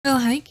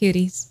Hi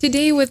cuties!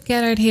 Today we've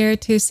gathered here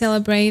to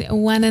celebrate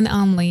one and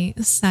only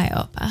Psy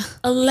Oppa,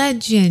 a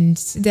legend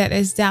that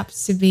is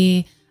dubbed to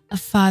be a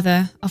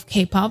father of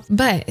K-pop.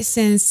 But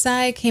since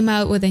Psy came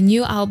out with a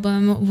new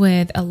album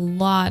with a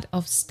lot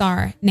of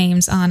star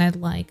names on it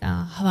like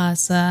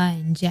Hwasa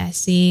and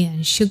Jeanse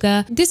and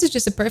Suga, this is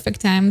just a perfect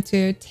time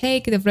to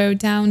take the road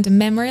down the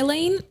memory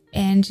lane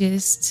and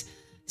just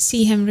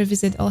see him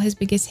revisit all his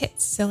biggest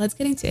hits. So let's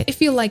get into it.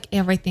 If you like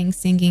everything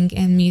singing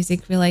and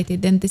music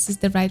related, then this is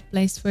the right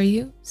place for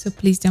you. So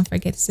please don't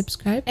forget to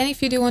subscribe. And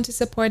if you do want to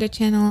support the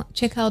channel,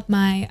 check out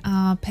my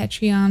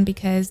Patreon,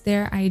 because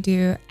there I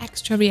do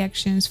extra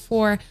reactions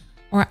for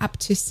or up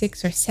to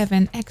 6 or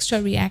 7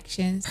 extra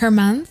reactions per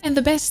month. And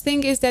the best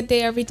thing is that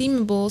they are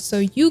redeemable, so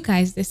you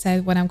guys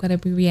decide what I'm going to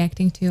be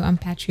reacting to on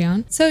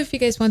Patreon. So if you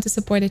guys want to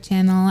support the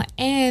channel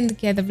and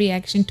get a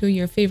reaction to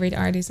your favorite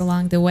artists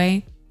along the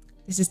way,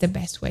 this is the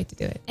best way to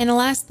do it. And the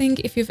last thing,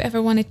 if you've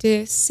ever wanted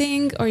to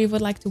sing or you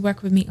would like to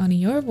work with me on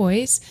your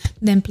voice,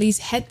 then please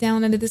head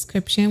down in the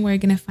description where you're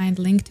gonna find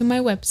a link to my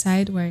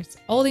website where it's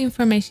all the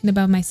information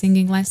about my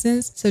singing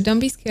lessons. So don't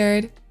be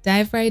scared,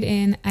 dive right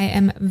in. I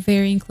am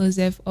very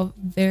inclusive of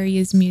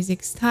various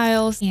music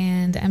styles,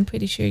 and I'm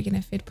pretty sure you're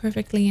gonna fit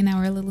perfectly in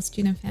our little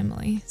student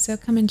family. So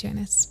come and join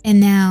us. And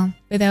now,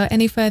 without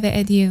any further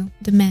ado,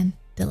 the man,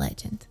 the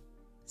legend,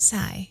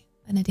 Psy,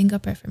 on a Dingo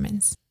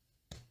performance.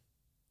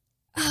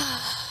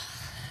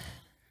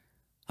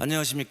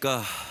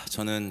 안녕하십니까.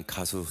 저는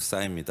가수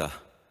싸이입니다.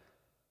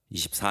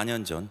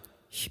 24년 전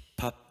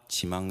힙합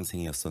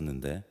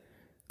지망생이었었는데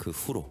그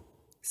후로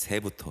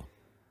새부터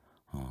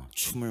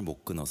춤을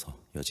못 끊어서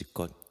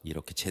여지껏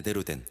이렇게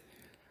제대로 된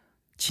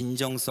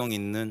진정성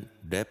있는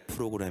랩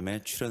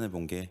프로그램에 출연해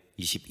본 게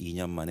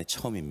 22년 만에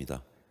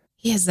처음입니다.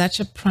 He has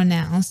such a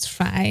pronounced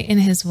fry in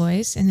his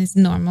voice, in his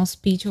normal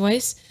speech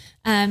voice.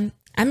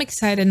 I'm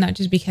excited not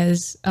just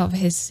because of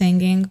his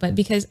singing, but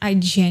because I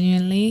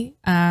genuinely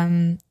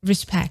have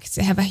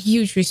a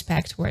huge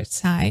respect for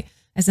Psy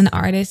as an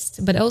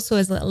artist, but also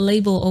as a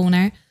label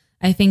owner.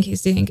 I think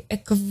he's doing a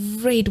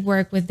great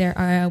work with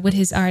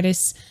his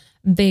artists.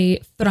 They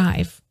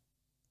thrive.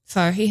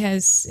 So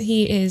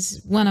he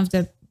is one of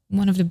the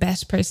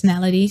best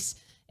personalities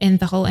in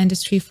the whole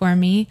industry for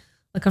me.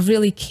 Like a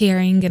really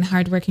caring and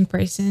hardworking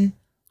person.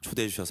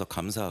 초대해 주셔서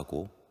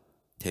감사하고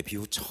데뷔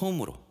후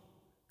처음으로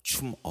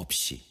춤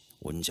없이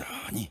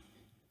온전히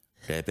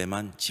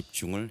랩에만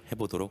집중을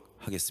해보도록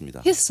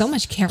하겠습니다. He has so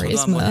much charisma.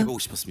 저도 한번 해보고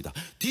싶었습니다.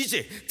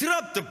 DJ,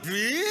 drop the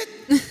beat.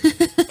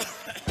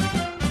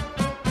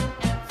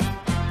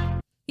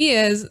 He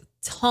has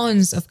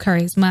tons of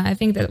charisma. I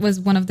think that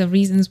was one of the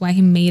reasons why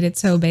he made it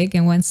so big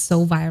and went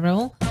so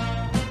viral.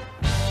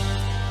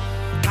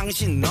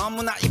 당신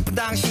너무나 이쁜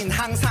당신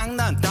항상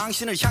난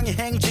당신을 향해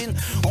행진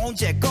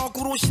언제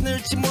거꾸로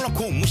신을지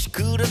몰랐고 무시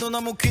그래도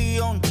너무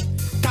귀여운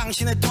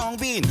당신의 텅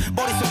빈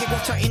머릿속에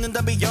꽉 차 있는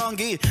담배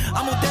연기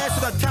아무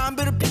데서나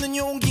담배를 피는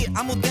용기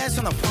아무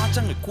데서나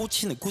화장을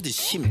고치는 굳은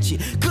심지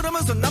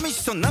그러면서 남의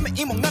시선 남의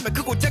이목 남의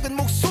크고 작은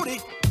목소리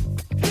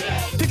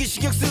되게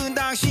신경 쓴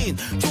당신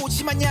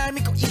좋지만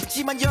얄밉고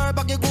이쁘지만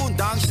열받게 군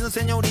당신은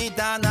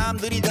세뇨리다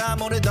남들이 다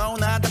뭐래도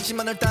나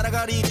당신만을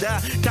따라가리다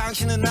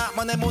당신은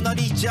나만의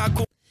모나리자.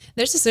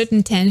 There's a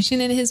certain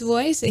tension in his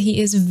voice.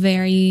 His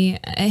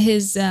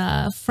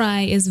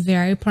fry is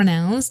very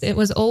pronounced. It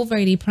was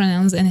already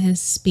pronounced in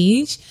his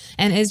speech,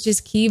 and it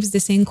just keeps the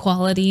same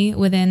quality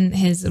within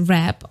his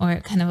rap or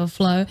kind of a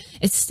flow.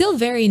 It's still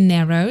very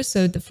narrow,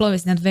 so the flow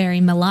is not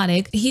very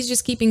melodic. He's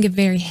just keeping a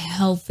very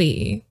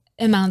healthy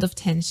amount of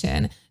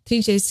tension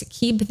to just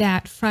keep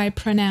that fry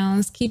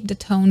pronounced, keep the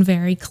tone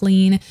very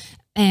clean,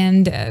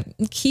 and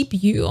keep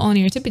you on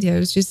your tippy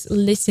toes just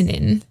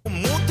listening.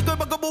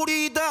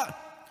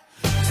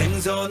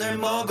 생선을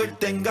먹을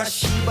땐가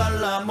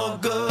씨발라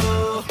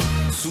먹어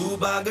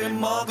수박을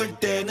먹을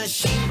때는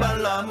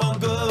씨발라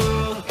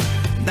먹어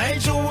날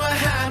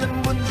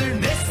좋아하는 분들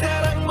내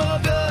사랑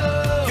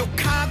먹어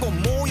욕하고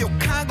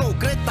모욕하고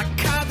그랬다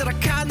카드라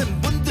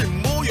카는 분들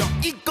모여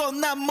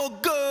있거나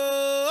먹어.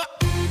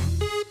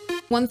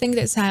 One thing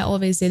that Psy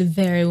always did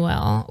very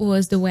well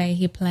was the way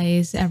he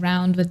plays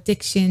around with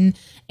diction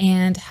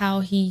and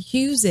how he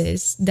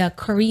uses the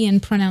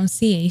Korean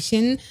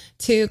pronunciation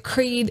to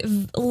create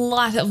a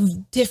lot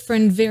of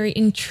different, very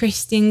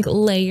interesting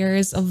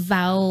layers of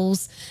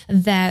vowels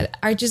that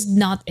are just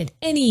not in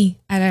any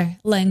other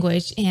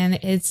language. And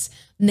it's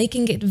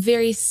making it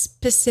very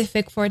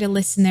specific for the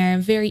listener,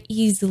 very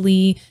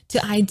easily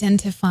to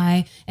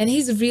identify. And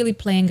he's really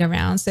playing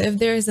around. So if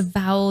there is a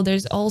vowel,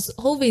 there's also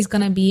always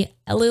going to be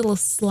a little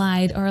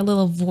slide or a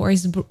little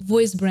voice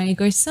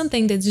break or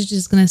something that's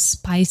just going to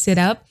spice it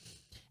up.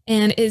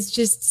 And it's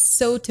just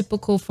so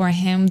typical for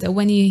him that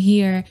when you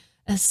hear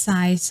a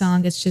Psy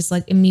song, it's just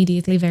like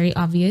immediately very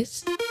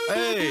obvious.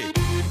 Hey,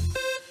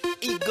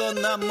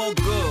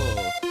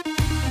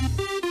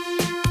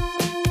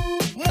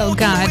 oh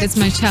God, it's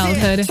my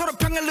childhood.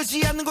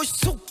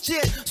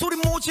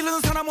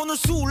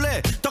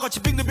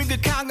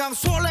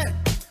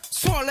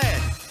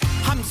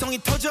 함성이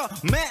터져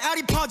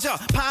메아리 퍼져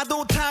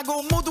파도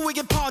타고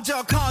모두에게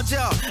퍼져 커져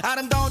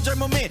아름다운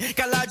젊음이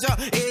갈라져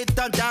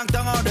있던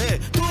땅덩어리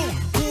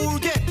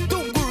둥글게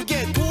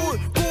둥글게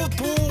돌고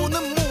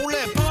도는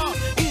몰래 봐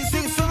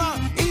인생 써나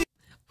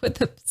With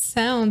the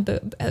sound,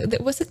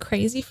 was it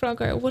Crazy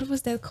Frog or what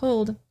was that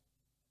called?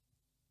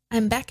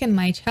 I'm back in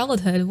my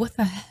childhood. What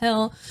the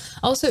hell?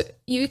 Also,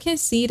 you can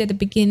see it at the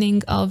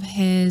beginning of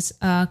his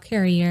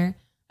career.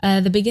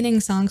 The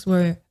beginning songs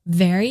were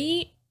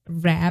very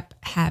rap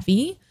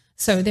heavy.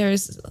 So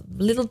there's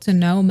little to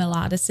no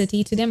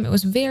melodicity to them. It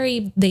was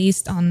very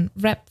based on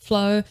rap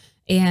flow.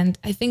 And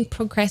I think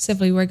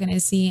progressively we're going to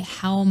see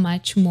how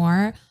much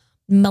more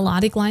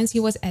melodic lines he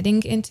was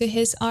adding into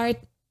his art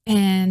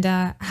and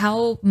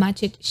how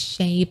much it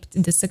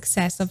shaped the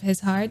success of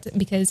his art,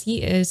 because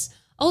he is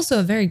also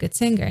a very good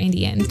singer in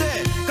the end.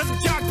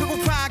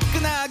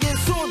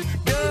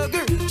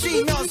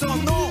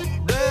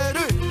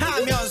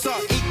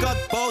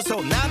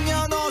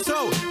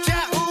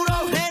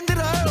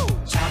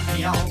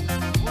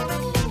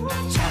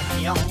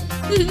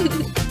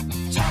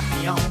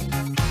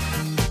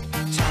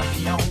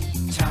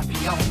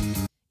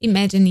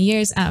 Imagine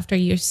years after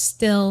you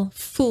still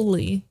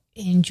fully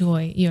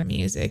enjoy your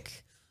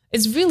music.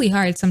 It's really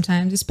hard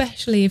sometimes,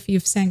 especially if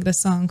you've sang the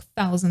song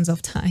thousands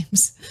of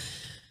times.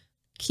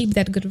 Keep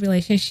that good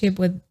relationship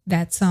with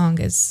that song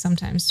is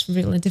sometimes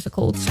really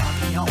difficult.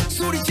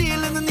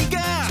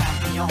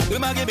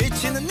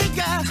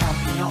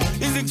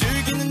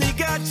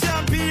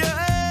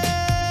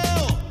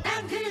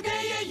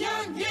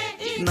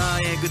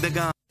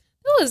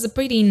 It was a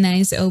pretty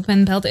nice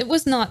open belt. It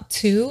was not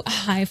too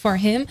high for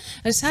him.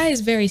 Psy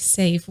is very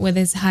safe with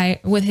his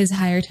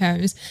higher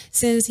tones,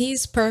 since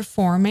he's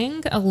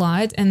performing a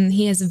lot and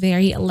he has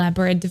very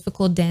elaborate,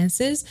 difficult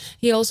dances.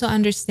 He also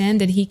understands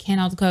that he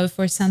cannot go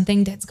for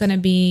something that's gonna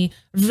be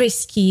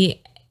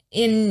risky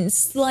in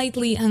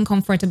slightly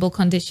uncomfortable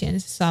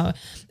conditions. So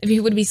if he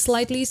would be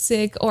slightly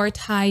sick or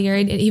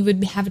tired, he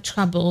would have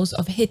troubles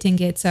of hitting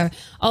it. So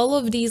all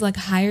of these like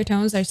higher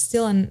tones are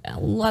still in a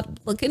lot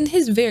like in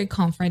his very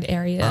comfort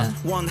area.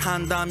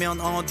 원한다면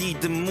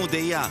어디든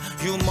무대야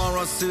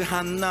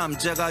유머러스한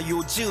남자가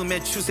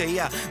요즘의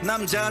추세야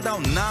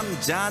남자다운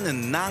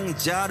남자는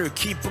낭자를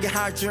기쁘게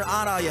할 줄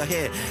알아야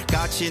해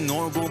같이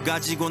놀고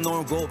가지고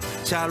놀고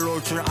잘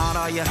놀 줄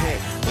알아야 해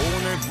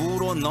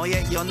오늘부로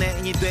너의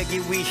연예인이 되기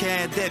위해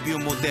데뷔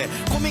무대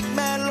코믹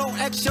멜로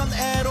액션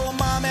에로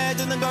맘에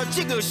드는 걸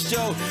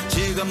찍으쇼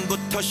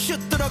지금부터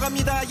슛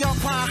들어갑니다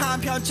영화 한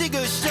편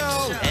찍으쇼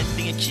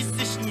엔딩에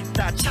키스신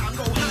있다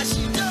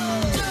참고하시죠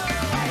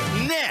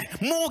내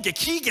목에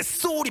기계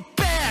소리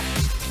빽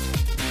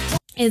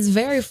It's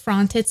very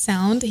fronted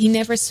sound. He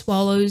never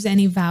swallows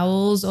any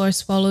vowels or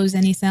swallows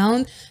any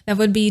sound. That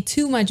would be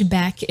too much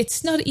back.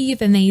 It's not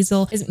even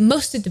nasal. It's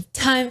most of the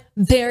time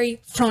very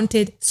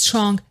fronted,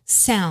 strong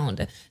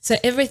sound. So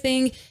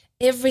everything,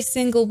 every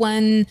single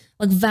one,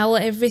 like vowel,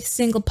 every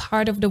single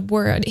part of the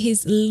word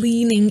he's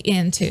leaning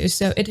into.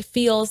 So it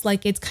feels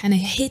like it's kind of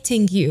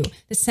hitting you.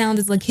 The sound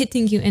is like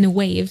hitting you in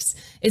waves.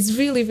 It's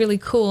really, really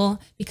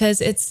cool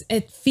because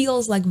it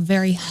feels like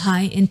very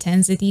high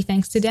intensity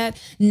thanks to that.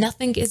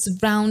 Nothing is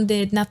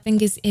rounded,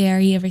 nothing is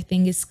airy,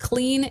 everything is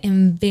clean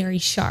and very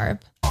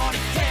sharp.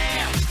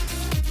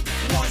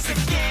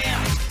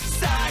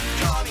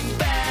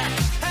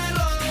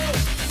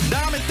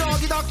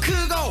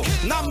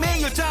 난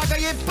매일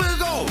여자가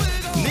예쁘고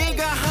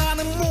네가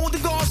하는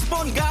모든 것을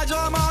본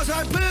가져마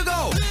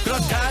살피고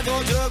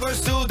그렇다고 적을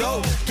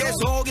수도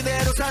계속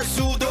이대로 살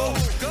수도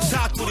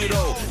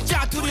사투리로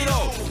짜투리로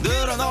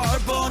늘어놓을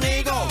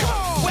뿐이고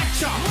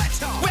외쳐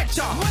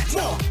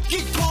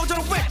목이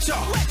터져라 외쳐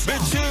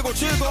미치고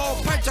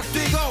치고 팔짝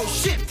뛰고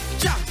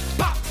심장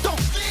박동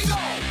뛰고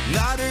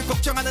나를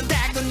걱정하는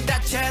닭은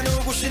대체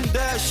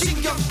누구신데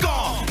신경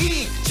꺼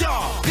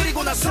잊어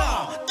그리고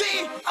나서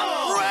뛰어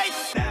right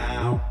now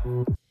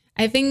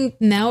I think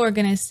now we're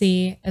gonna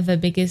see the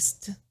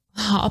biggest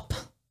hop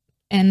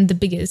and the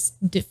biggest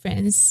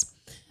difference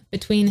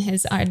between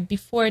his art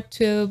before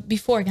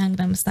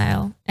Gangnam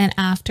Style and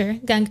after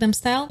Gangnam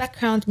Style.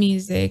 Background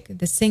music,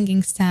 the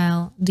singing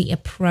style, the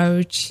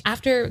approach.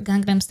 After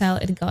Gangnam Style,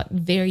 it got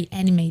very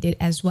animated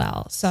as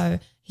well. So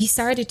he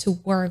started to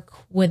work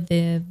with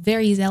the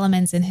various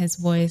elements in his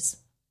voice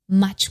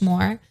much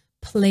more,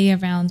 play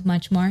around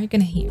much more. You're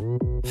gonna hear.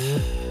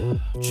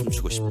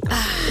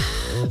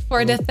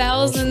 For the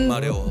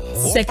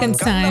 1,000th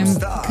time,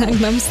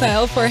 Gangnam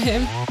Style for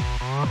him.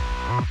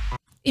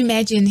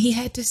 Imagine he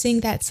had to sing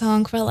that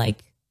song for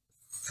like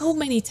so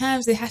many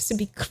times. It has to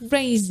be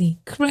crazy,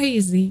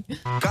 crazy.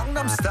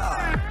 Gangnam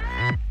Style.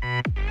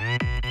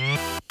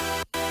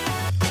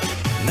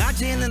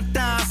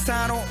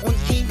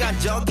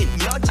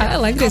 I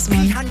like this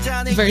one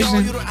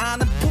version.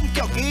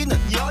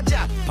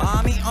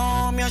 밤이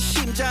오면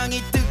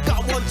심장이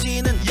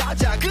뜨거워지는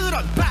여자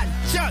그런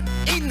반전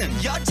있는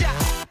여자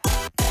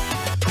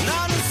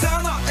나는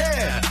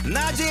선호해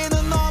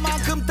낮에는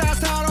너만큼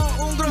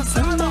따사로운 그런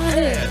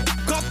선호해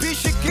커피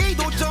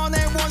시키도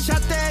전에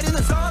원샷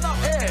때리는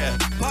선호해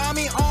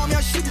밤이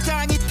오면 심장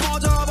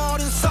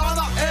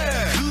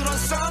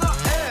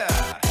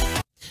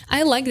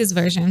like this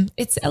version.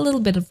 It's a little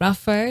bit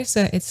rougher,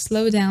 so it's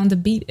slowed down. The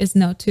beat is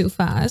not too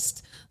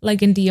fast,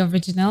 like in the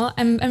original.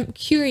 I'm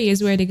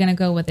curious where they're gonna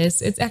go with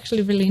this. It's actually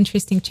a really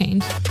interesting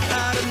change.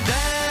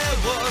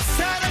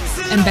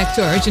 And back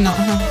to original.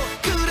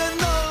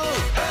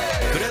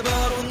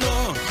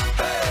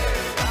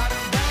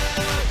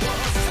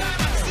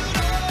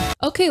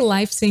 Okay,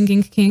 live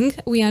singing king.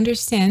 We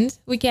understand.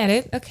 We get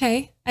it.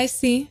 Okay, I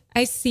see.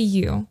 I see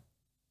you.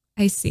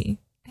 I see.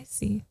 I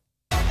see.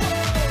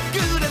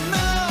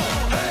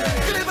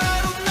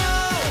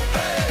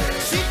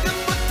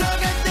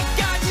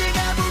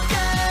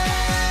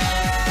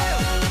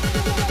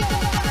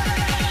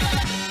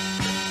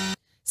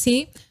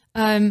 See,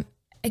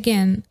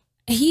 again,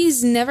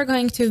 he's never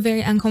going to a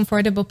very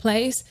uncomfortable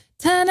place.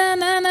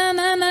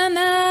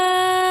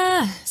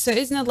 Ta-na-na-na-na-na-na. So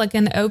it's not like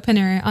an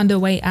opener on the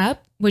way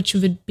up, which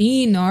would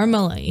be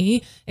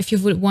normally if you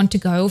would want to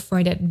go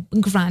for that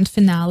grand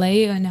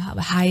finale and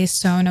the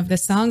highest tone of the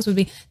songs would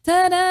be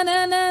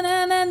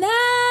ta-na-na-na-na-na-na,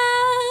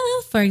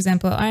 for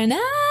example, or na,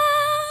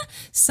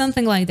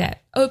 something like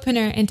that.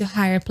 Opener into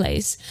higher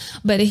place.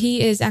 But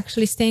he is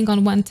actually staying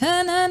on one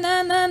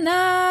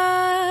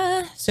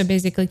ta-na-na-na-na. So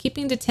basically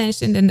keeping the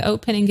tension and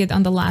opening it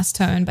on the last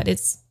tone, but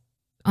it's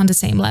on the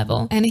same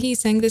level. And he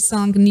sang this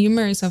song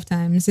numerous of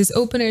times. His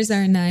openers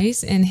are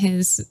nice and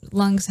his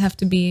lungs have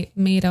to be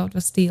made out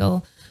of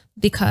steel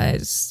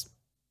because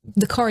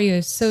the choreo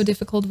is so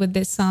difficult with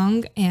this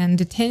song and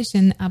the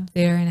tension up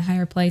there in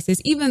higher places,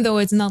 even though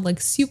it's not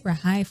like super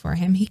high for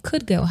him, he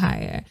could go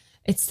higher.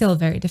 It's still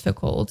very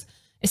difficult,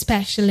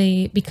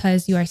 especially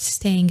because you are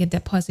staying at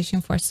that position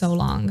for so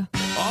long.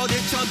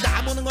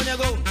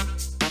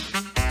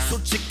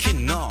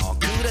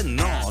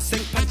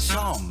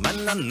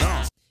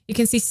 You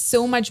can see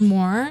so much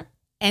more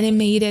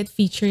animated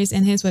features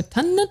in his with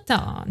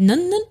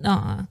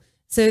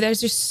so there's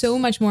just so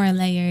much more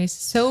layers,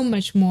 so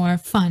much more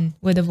fun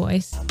with the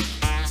voice.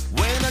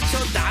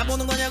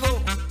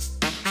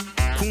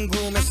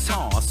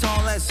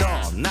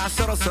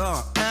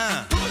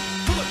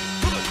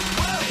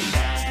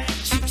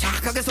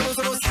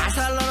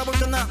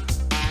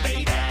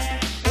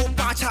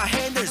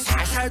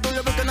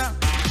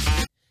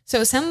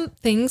 So some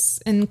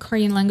things in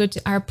Korean language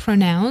are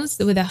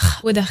pronounced with a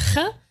ch.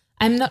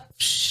 I'm not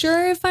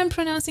sure if I'm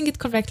pronouncing it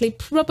correctly.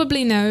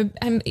 Probably no.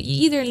 I'm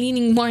either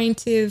leaning more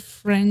into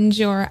French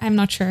or I'm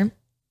not sure.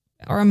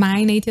 Or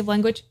my native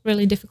language,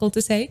 really difficult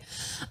to say.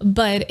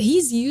 But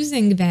he's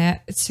using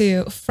that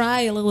to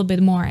fry a little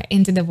bit more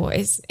into the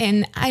voice.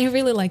 And I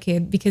really like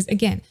it because,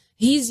 again,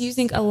 he's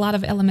using a lot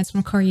of elements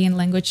from Korean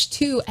language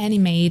to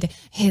animate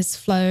his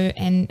flow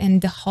and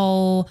the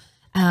whole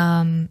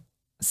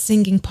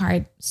singing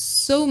part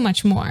so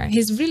much more.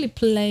 He's really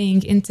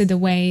playing into the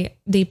way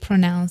they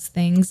pronounce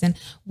things and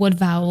what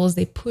vowels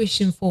they push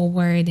in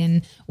forward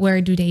and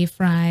where do they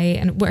fry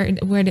and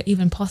where the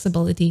even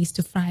possibilities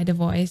to fry the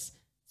voice.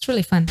 It's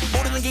really fun.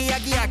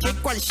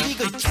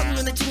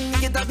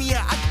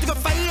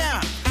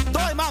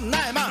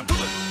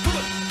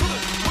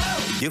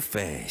 Your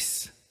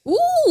face.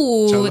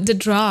 Ooh, the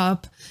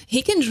drop.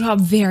 He can drop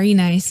very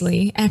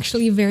nicely.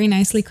 Actually, very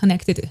nicely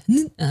connected.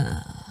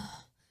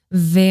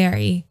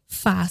 Very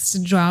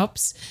fast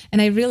drops. And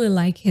I really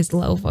like his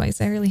low voice.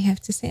 I really have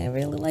to say, I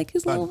really like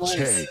his low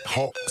voice.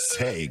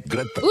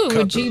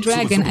 Ooh,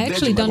 G-Dragon. I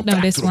actually don't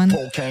know this one.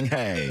 Back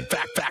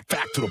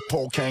to the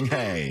polkang,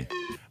 hey.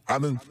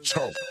 아는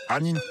척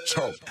아닌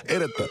척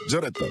이랬다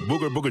저랬다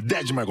부글부글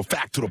대지 말고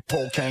back to the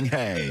polkang,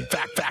 hey.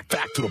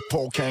 Back to the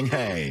polkang,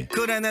 hey.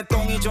 그래 내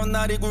똥이 좀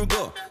날이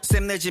굵어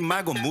샘내지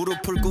말고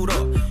무릎을 꿇어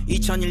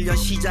 2001년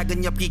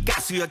시작은 엽기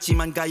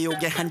가수였지만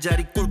가요계 한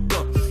자리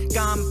꿇고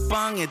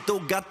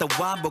깜빵에도 갔다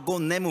와보고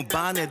내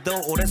무반에도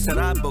오래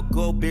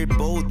살아보고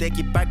빌보드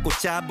대기 밟고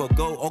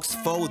짜보고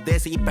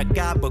옥스포드에서 이빨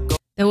까보고.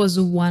 There was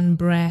one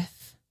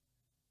breath.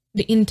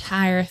 The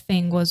entire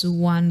thing was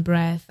one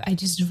breath. I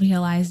just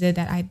realized it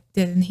that I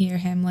didn't hear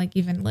him like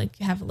even like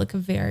have like a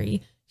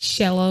very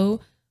shallow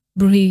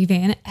breathe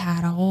in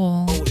at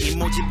all.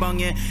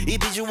 이모지방에 이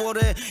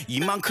비주얼에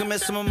이만큼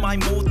했으면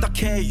많이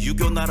못딱해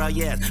유교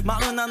나라에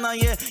마흔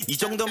하나에 이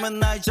정도면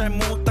나이 잘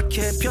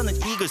못딱해 편은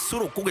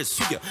익을수록 고개를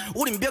숙여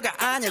우린 벼가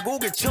아니야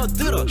고개를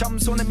쳐들어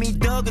겸손의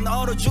미덕은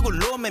얼어 죽을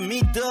놈의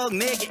미덕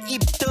내게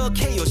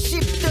입덕해요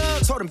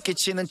씹덕 소름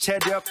끼치는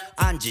체력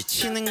안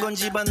지치는 건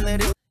집안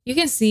내력. You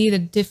can see the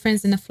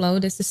difference in the flow.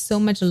 This is so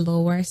much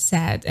lower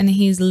set and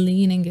he's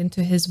leaning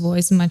into his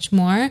voice much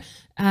more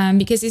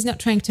because he's not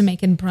trying to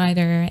make it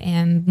brighter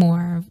and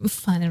more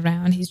fun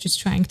around. He's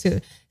just trying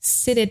to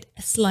sit it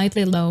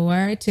slightly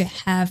lower to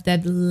have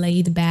that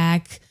laid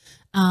back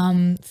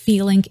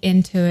feeling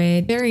into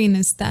it. Very in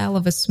the style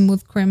of a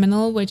Smooth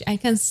Criminal, which I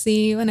can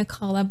see when a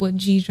collab with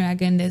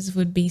G-Dragon, this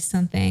would be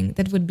something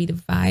that would be the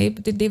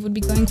vibe that they would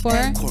be going for.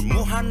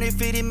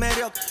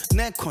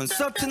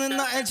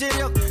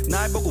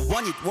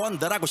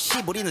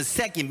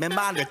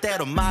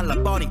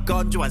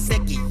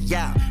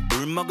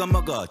 물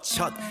먹어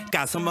첫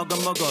가서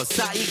먹어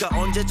싸이가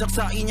언제적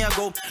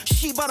싸이냐고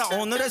씨발아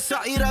오늘의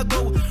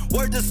싸이라고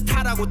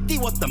월드스타라고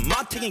띄웠던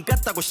마탱이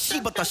같다고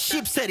씹었다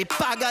씹새리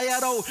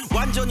빠가야로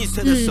완전히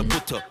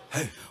세대서부터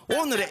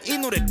오늘의 이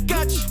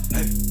노래까지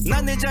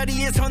난 내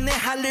자리에서 내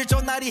할 일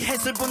전화리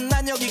했을 뿐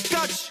난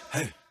여기까지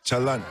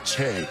잘난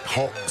체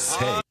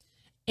허세.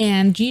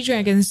 And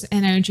G-Dragon's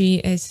energy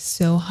is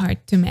so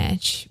hard to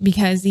match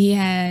because he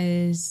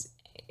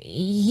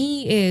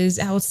is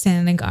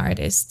outstanding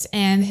artist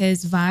and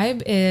his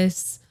vibe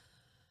is,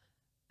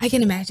 I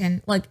can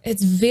imagine, like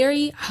it's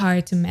very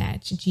hard to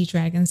match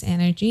G-Dragon's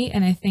energy,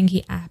 and I think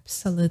he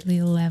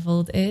absolutely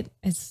leveled it.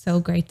 It's so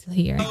great to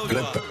hear.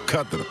 그랬다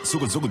컷들어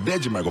수근수근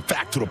대지 말고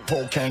fact to the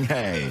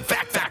폭행해.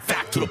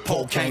 fact to the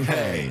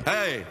폭행해.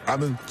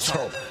 아는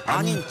척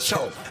아닌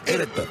척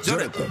이랬다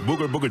저랬다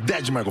부글부글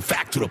대지 말고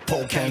fact to the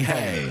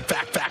폭행해.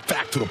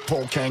 fact to the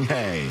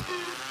폭행해.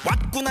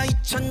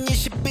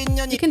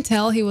 You can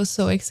tell he was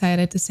so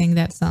excited to sing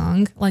that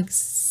song, like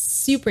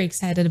super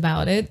excited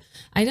about it.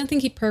 I don't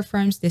think he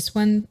performs this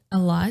one a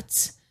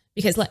lot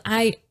because like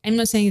I'm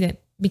not saying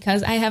that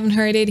because I haven't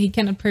heard it, he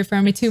cannot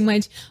perform it too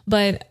much,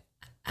 but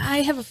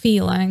I have a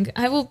feeling.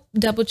 I will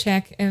double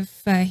check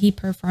if he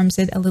performs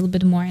it a little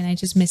bit more and I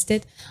just missed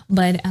it.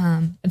 But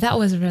that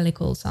was a really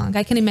cool song.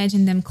 I can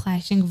imagine them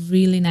clashing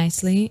really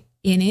nicely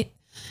in it.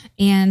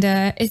 And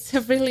it's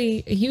a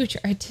really huge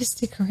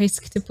artistic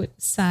risk to put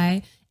Psy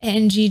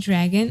and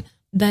G-Dragon,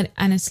 but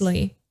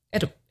honestly,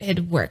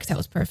 it worked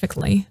out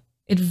perfectly.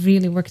 It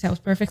really worked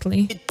out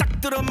perfectly.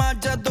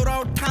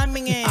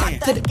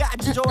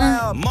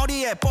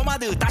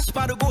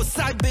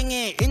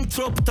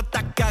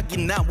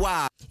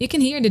 You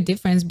can hear the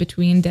difference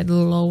between that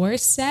lower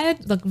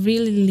set, like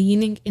really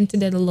leaning into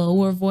that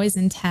lower voice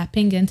and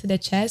tapping into the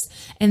chest,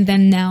 and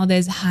then now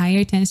there's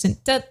higher tension.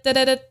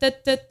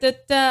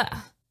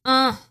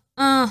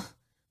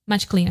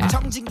 Much cleaner.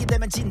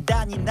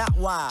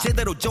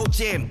 제대로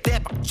조짐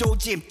대박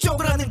조짐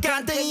쪼그라는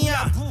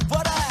간댕이야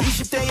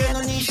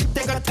 20대에는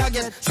 20대가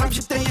타겟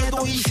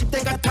 30대에도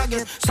 20대가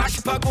타겟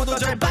 40하고도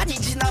절반이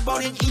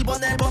지나버린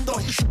이번 앨범도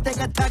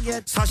 20대가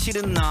타겟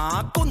사실은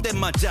나 꼰대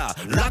맞아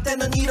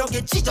라떼는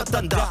 1억에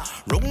찢었단다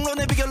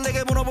롱런의 비결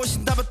내게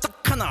물어보신다면 딱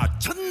하나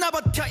존나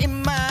버텨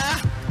임마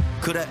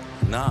그래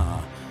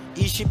나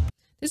 20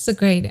 This is a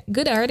great.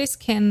 Good artists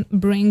can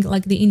bring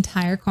like the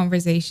entire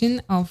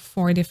conversation of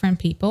 4 different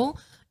people,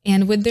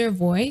 and with their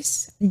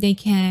voice, they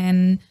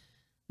can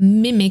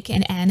mimic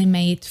and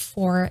animate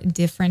 4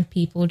 different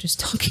people just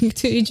talking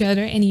to each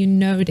other, and you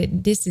know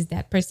that this is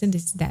that person,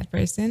 this is that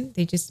person.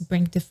 They just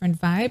bring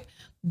different vibe,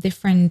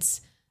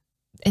 different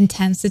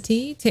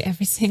intensity to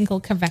every single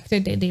character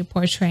that they're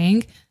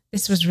portraying.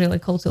 This was really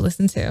cool to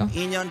listen to.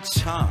 2년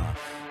차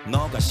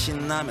너가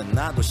신나면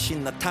나도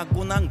신나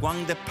타고난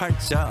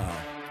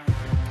광대팔자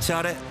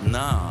잘해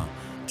나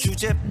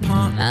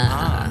주제파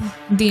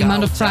the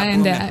amount of fry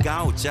in that.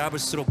 가오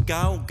잡을수록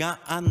가오가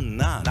안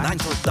나. 나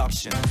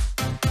introduction.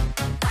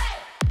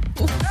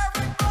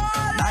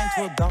 나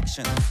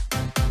introduction.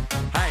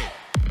 Hey.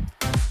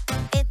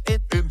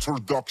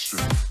 Introduction.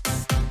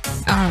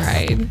 All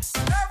right.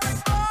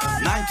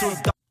 나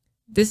introduction.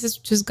 This is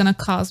just gonna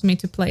cause me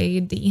to play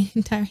the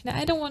entire night.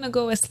 I don't want to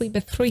go asleep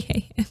at 3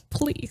 a.m.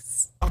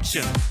 Please.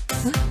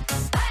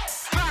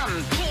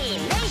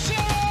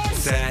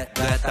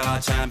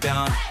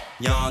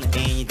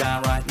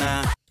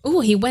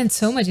 Oh, he went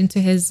so much into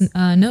his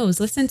nose.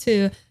 Listen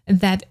to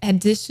that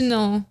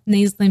additional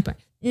nasal part.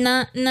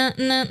 Na na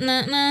na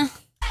na na.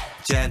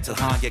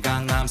 젠틀하게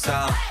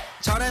강남스타일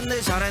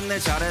잘했네 잘했네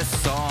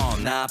잘했어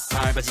나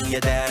팔바지에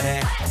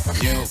대해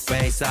New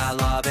face I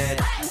love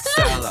it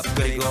Style up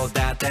그리고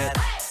that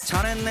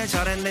잘했네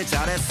잘했네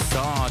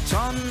잘했어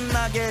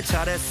존나게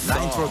잘했어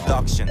나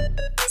introduction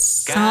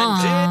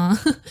Song.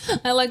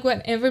 I like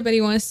what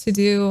everybody wants to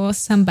do.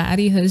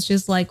 Somebody who's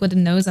just like with a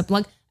nose up,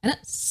 like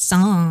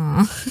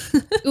song.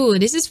 Ooh,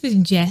 this is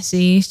with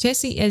Jessie.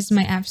 Jessie is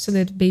my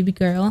absolute baby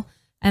girl.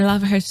 I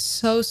love her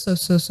so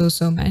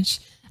much.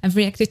 I've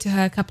reacted to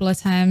her a couple of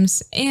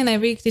times, and I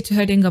reacted to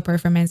her Dingo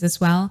performance as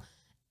well.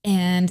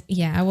 And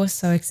yeah, I was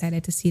so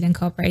excited to see it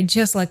incorporate,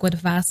 just like with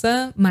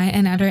Vasa, my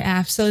another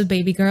absolute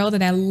baby girl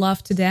that I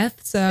love to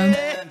death. So.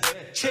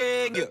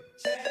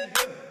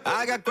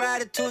 I got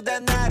gratitude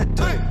and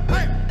attitude.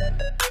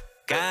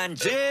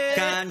 간지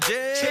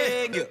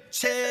챙겨.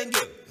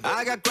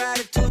 I got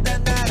gratitude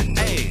and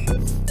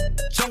attitude.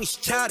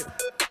 정신 차려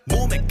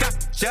몸에 꽉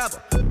잡아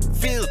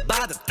Feel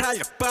받아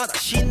탄력받아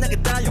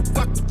신나게 달려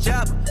꽉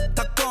잡아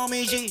다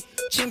껌이지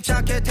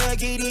침착해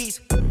take it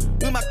easy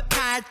음악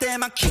팔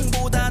때만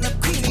킹보다는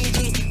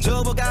퀸이지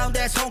저버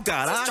가운데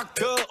손가락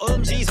쫙그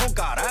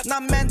엄지손가락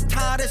난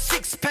멘탈에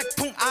식스팩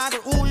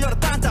풍악을 울려라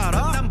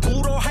딴따라 난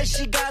불어할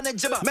시간을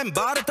잡아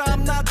멤버를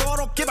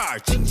땀나도록 개발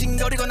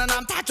징징거리거나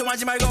난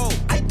다좀하지 말고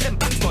아이템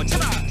바꿔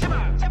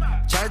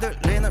제발 잘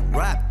들리는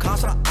랩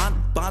가사를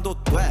안 봐도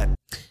돼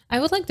I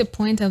would like to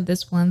point out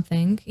this one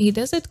thing. He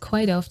does it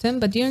quite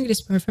often, but during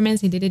this performance,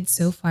 he did it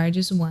so far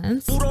just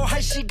once.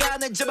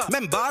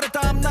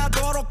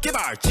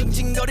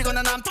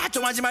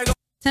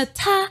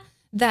 Ta-ta!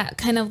 That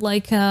kind of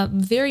like a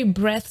very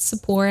breath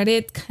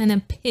supported kind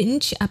of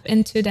pinch up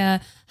into the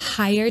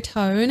higher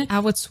tone. I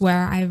would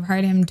swear I've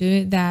heard him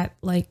do that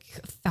like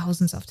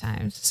thousands of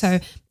times. So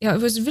yeah, it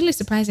was really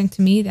surprising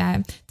to me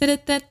that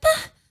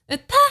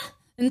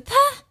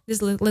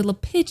this little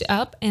pitch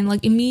up and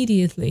like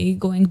immediately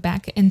going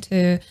back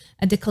into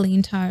a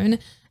decline tone.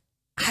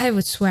 I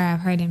would swear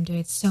I've heard him do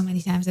it so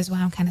many times. That's why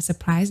I'm kind of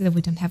surprised that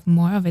we don't have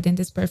more of it in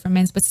this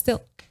performance, but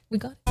still, we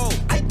got it.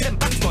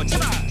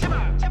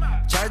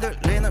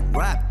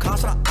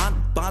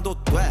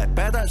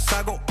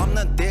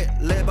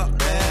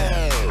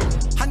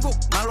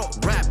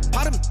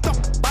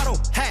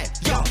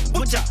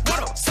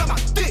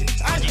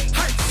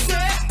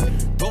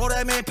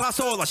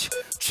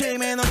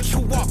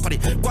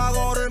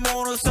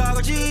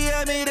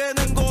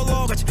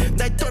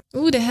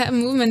 Ooh, the head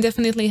movement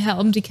definitely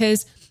helped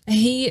because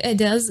he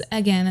does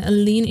again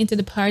lean into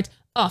the part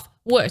of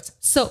words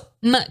so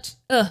much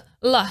a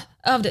lot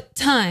of the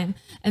time,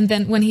 and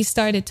then when he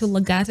started to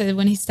legato,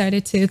 when he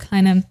started to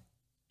kind of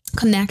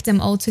connect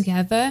them all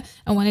together,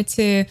 I wanted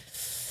to,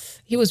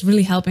 he was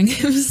really helping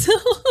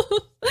himself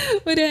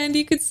with it, and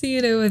you could see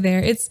it over there.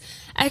 It's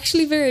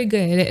actually very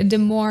good. The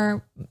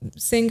more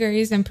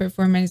singers and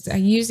performers are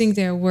using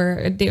their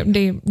word,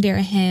 their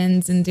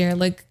hands, and they're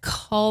like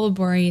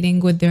collaborating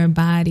with their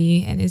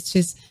body, and it's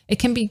just, it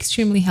can be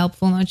extremely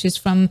helpful, not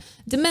just from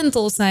the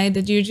mental side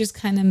that you're just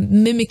kind of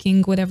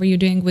mimicking whatever you're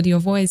doing with your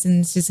voice and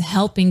it's just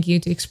helping you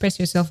to express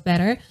yourself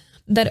better.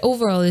 That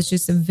overall is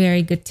just a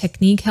very good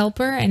technique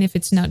helper, and if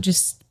it's not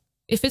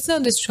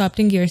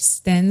disrupting your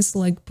stance,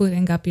 like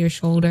putting up your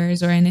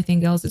shoulders or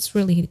anything else, it's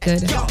really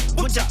good.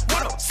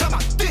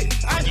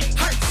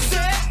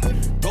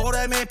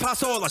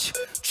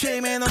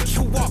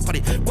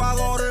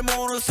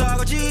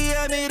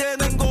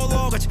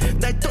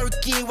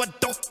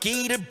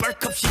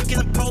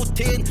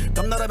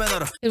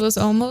 It was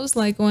almost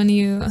like when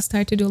you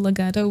start to do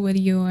legato with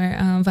your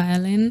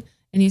violin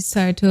and you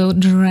start to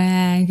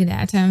drag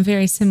that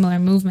very similar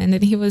movement,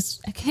 and he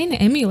was kind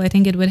of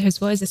emulating it with his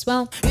voice as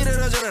well.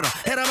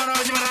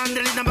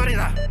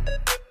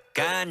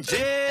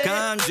 GANJI,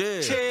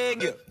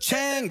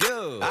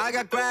 챙겨. I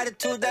got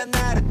gratitude and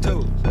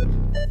attitude.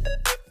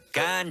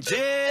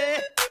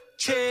 GANJI,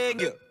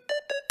 챙겨.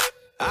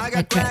 I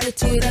got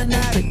gratitude and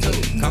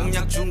attitude.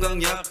 강약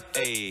중강약,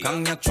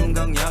 강약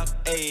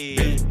중강약.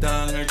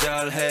 밀당을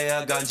잘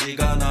해야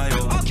간지가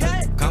나요.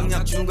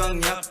 강약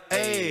중강약,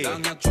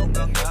 강약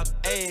중강약.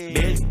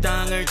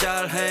 밀당을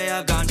잘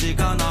해야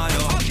간지가 나요.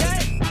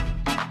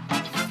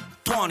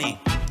 20.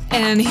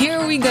 And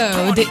here we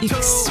go, the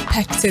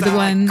expected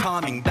one.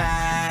 Coming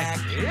back.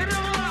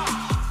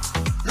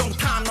 Long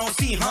time no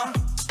see, huh?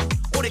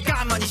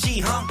 오래간만이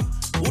시, huh?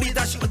 우리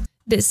다시.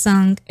 This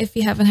song, if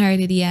you haven't heard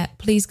it yet,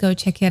 please go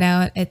check it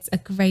out. It's a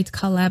great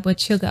collab with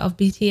Suga of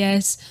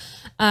BTS.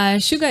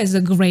 Suga is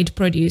a great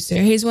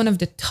producer. He's one of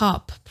the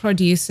top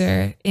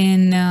producer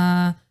in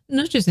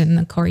not just in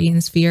the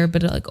Korean sphere,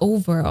 but like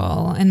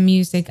overall in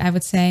music, I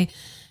would say.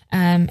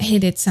 He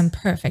did some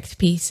perfect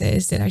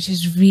pieces that are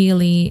just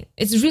really,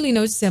 it's really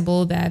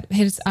noticeable that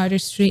his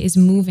artistry is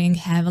moving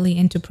heavily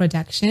into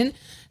production.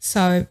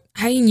 So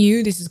I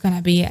knew this is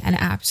gonna be an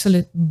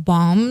absolute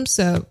bomb.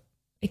 So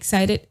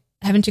excited.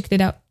 Haven't checked it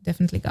out,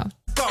 definitely go.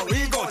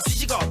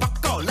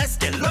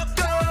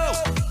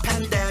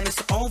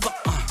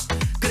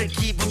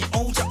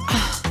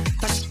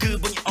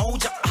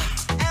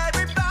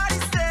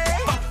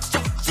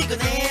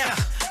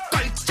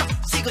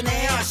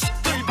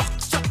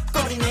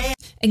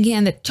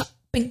 Again, the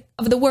chopping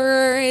of the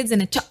words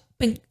and the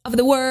chopping of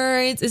the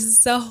words is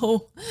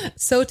so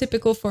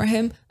typical for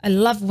him. I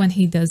love when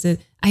he does it.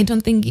 I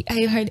don't think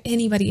I heard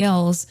anybody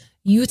else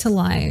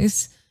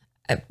utilize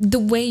the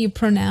way you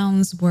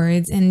pronounce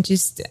words and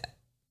just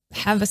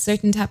have a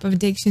certain type of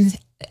diction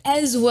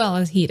as well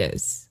as he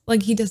does.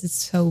 Like, he does it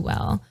so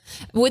well.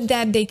 With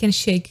that, they can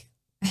shake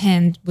a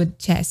hand with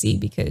Jessie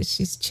because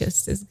she's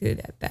just as good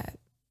at that.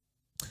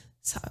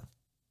 So,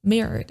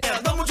 mirrored.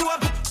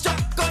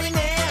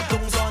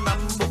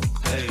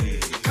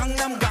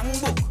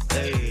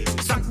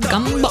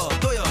 Gumbo.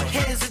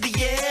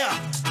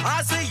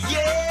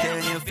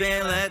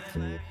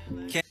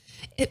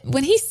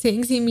 When he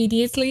sings, he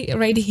immediately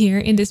right here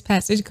in this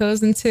passage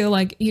goes into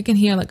like, you can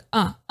hear like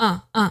and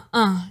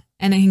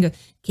then he goes,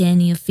 can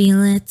you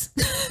feel it?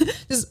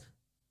 Just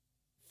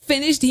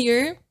finished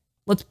here.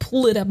 Let's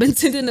pull it up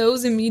into the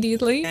nose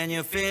immediately. Can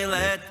you feel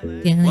it?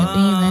 Can you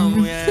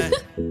feel it?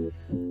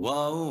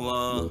 Whoa,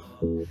 whoa.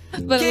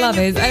 But I love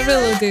it. I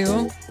really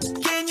do.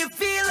 Can you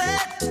feel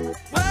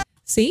it?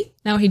 See,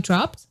 now he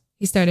dropped.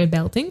 He started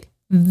belting.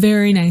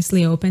 Very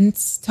nicely opened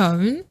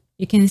tone.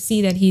 You can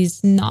see that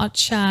he's not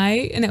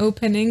shy and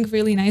opening,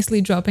 really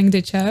nicely dropping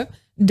the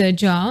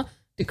jaw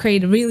to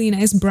create a really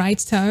nice bright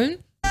tone.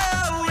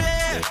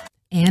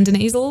 and a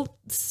nasal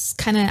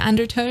kind of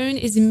undertone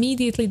is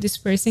immediately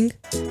dispersing.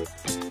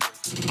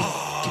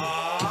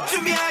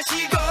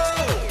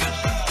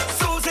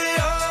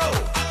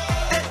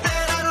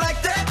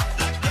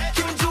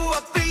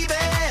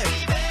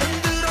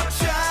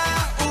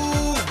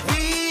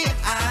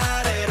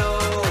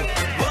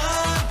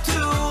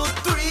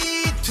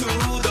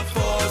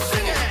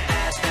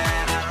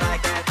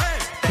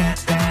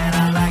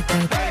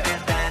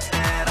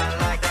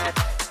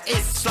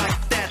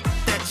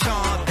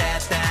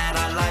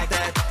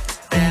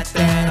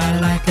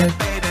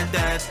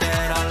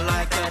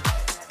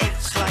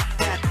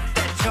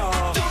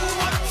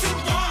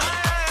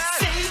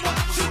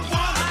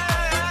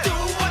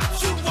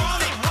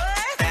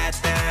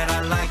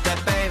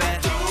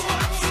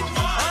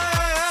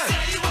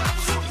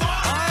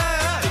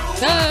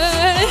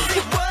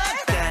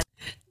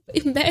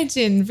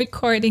 Imagine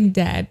recording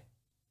that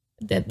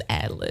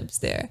ad-libs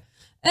there.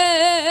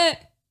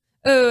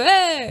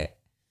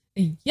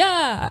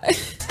 Yeah.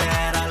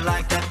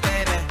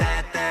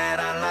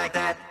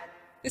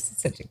 This is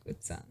such a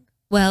good song.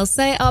 Well,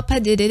 Psy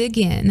did it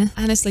again.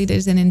 Honestly,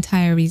 there's an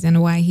entire reason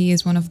why he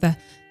is one of the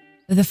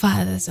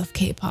fathers of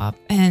K-pop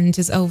and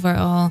just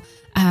overall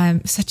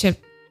such a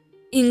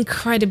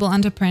incredible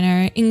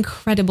entrepreneur,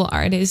 incredible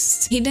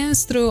artist. He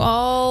danced through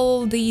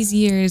all these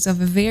years of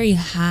a very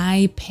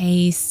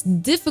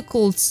high-paced,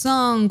 difficult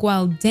song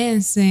while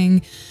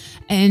dancing,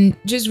 and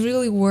just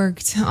really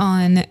worked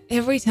on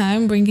every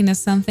time bringing us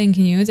something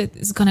new that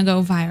is gonna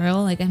go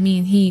viral. Like, I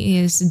mean, he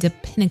is the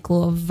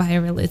pinnacle of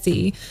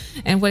virality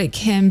and what it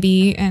can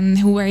be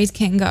and where it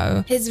can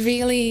go. It's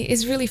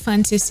really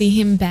fun to see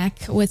him back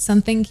with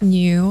something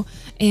new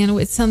and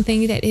with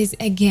something that is,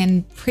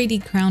 again, pretty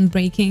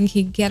groundbreaking.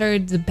 He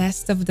gathered the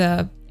best of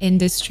the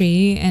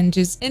industry and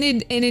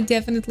it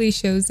definitely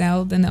shows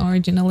out in the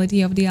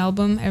originality of the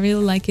album. I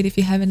really like it. If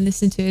you haven't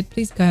listened to it,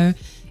 please go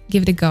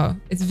give it a go.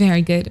 It's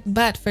very good.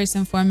 But first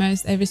and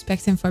foremost, I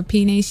respect him for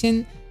P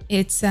Nation.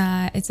 It's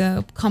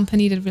a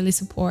company that really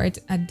support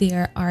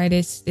their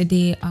artists.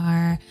 They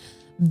are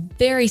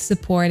very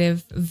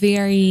supportive,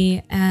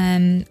 very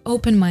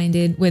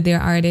open-minded with their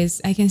artists.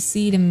 I can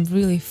see them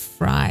really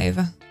thrive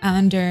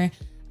under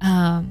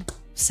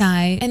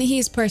Psy, and he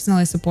is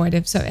personally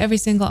supportive. So every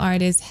single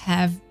artist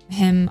have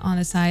him on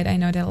the side. I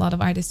know that a lot of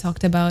artists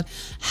talked about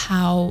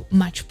how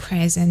much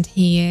present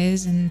he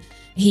is, and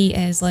he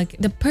is like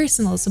the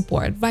personal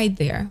support right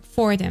there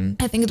for them.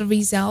 I think the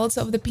results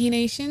of the P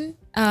Nation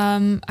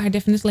are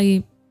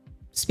definitely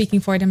speaking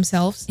for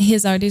themselves.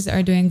 His artists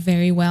are doing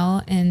very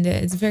well, and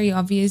it's very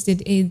obvious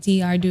that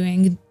they are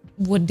doing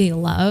what they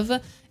love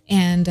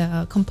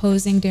and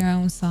composing their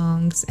own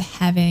songs,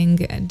 having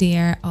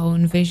their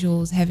own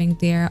visuals, having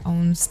their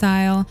own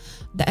style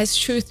that is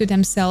true to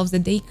themselves,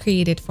 that they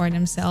created for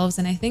themselves.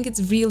 And I think it's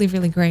really,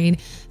 really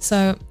great.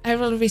 So I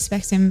really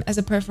respect him as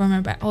a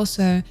performer, but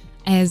also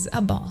as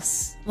a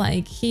boss.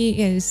 Like,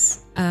 he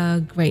is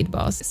a great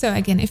boss. So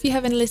again, if you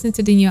haven't listened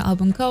to the new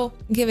album, go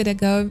give it a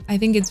go. I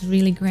think it's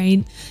really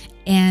great.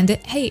 And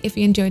hey, if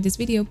you enjoyed this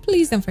video,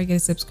 please don't forget to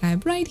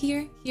subscribe right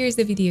here. Here's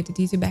the video that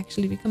YouTube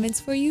actually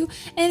recommends for you,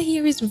 and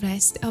here is the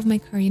rest of my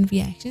Korean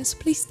reactions.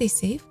 Please stay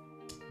safe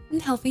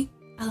and healthy.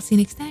 I'll see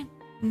you next time.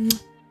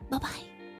 Bye bye.